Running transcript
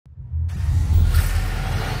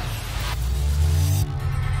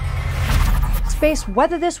Space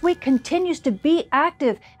weather this week continues to be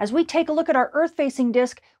active. As we take a look at our Earth-facing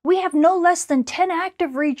disk, we have no less than 10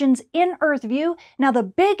 active regions in Earth view. Now, the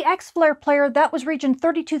big X-flare player, that was region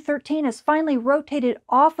 3213, has finally rotated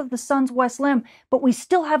off of the sun's west limb, but we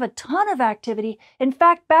still have a ton of activity. In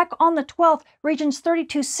fact, back on the 12th, regions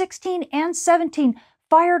 3216 and 17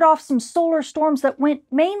 fired off some solar storms that went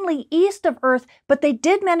mainly east of Earth, but they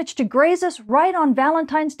did manage to graze us right on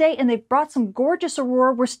Valentine's Day, and they've brought some gorgeous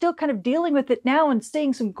aurora. We're still kind of dealing with it now and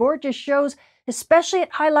seeing some gorgeous shows, especially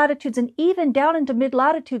at high latitudes and even down into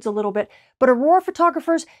mid-latitudes a little bit. But aurora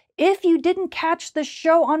photographers, if you didn't catch the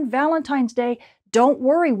show on Valentine's Day, don't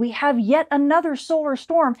worry, we have yet another solar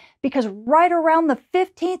storm, because right around the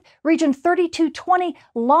 15th, region 3220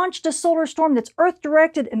 launched a solar storm that's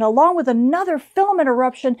Earth-directed, and along with another filament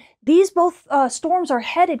eruption, these both storms are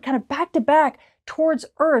headed kind of back-to-back towards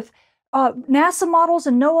Earth. NASA models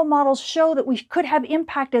and NOAA models show that we could have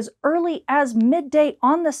impact as early as midday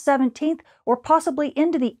on the 17th or possibly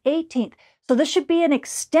into the 18th. So this should be an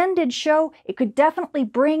extended show. It could definitely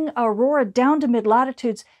bring aurora down to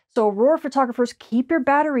mid-latitudes. So aurora photographers, keep your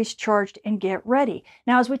batteries charged and get ready.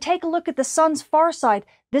 Now, as we take a look at the sun's far side,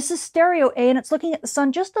 this is stereo A, and it's looking at the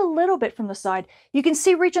sun just a little bit from the side. You can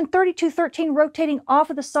see region 3213 rotating off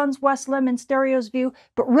of the sun's west limb in stereo's view,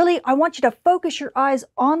 but really I want you to focus your eyes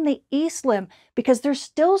on the east limb, because there's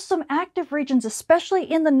still some active regions, especially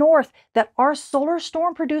in the north, that are solar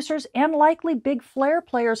storm producers and likely big flare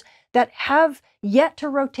players that have yet to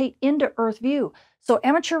rotate into Earth view. So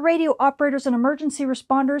amateur radio operators and emergency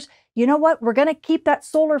responders, you know what? We're going to keep that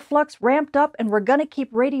solar flux ramped up, and we're going to keep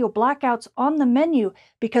radio blackouts on the menu,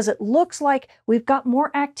 because it looks like we've got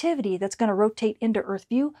more activity that's going to rotate into Earth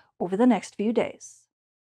view over the next few days.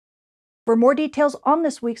 For more details on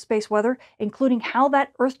this week's space weather, including how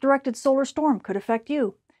that Earth-directed solar storm could affect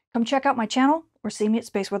you, come check out my channel or see me at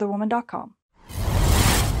spaceweatherwoman.com.